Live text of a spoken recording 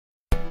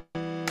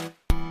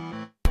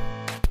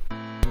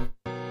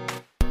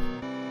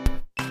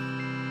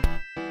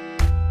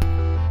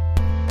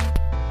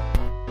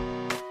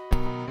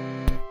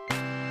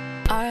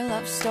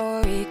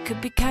story could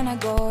be kinda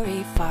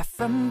gory, far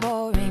from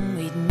boring.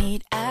 We'd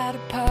meet at a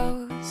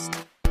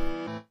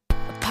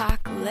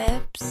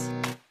post-apocalypse.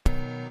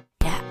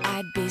 Yeah,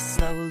 I'd be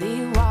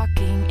slowly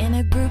walking in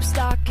a group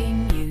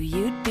stalking you.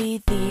 You'd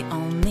be the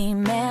only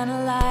man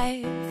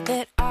alive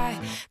that I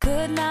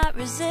could not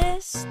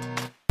resist.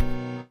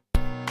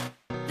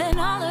 Then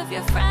all of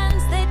your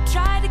friends, they'd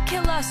try to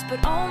kill us, but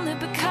only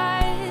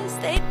because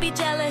they'd be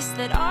jealous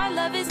that our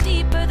love is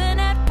deeper than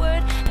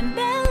Edward and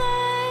Bella's.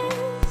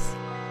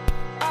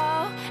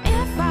 Oh,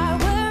 if I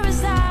were a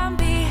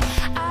zombie,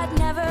 I'd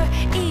never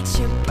eat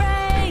your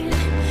brain.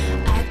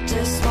 I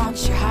just want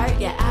your heart,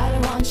 yeah, I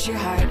don't want your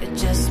heart, I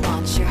just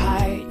want your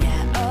heart,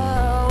 yeah.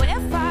 Oh,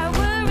 if I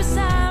were a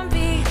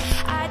zombie,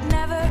 I'd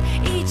never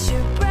eat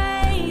your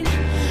brain.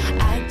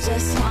 I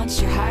just want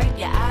your heart,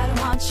 yeah, I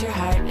don't want your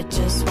heart, I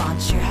just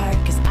want your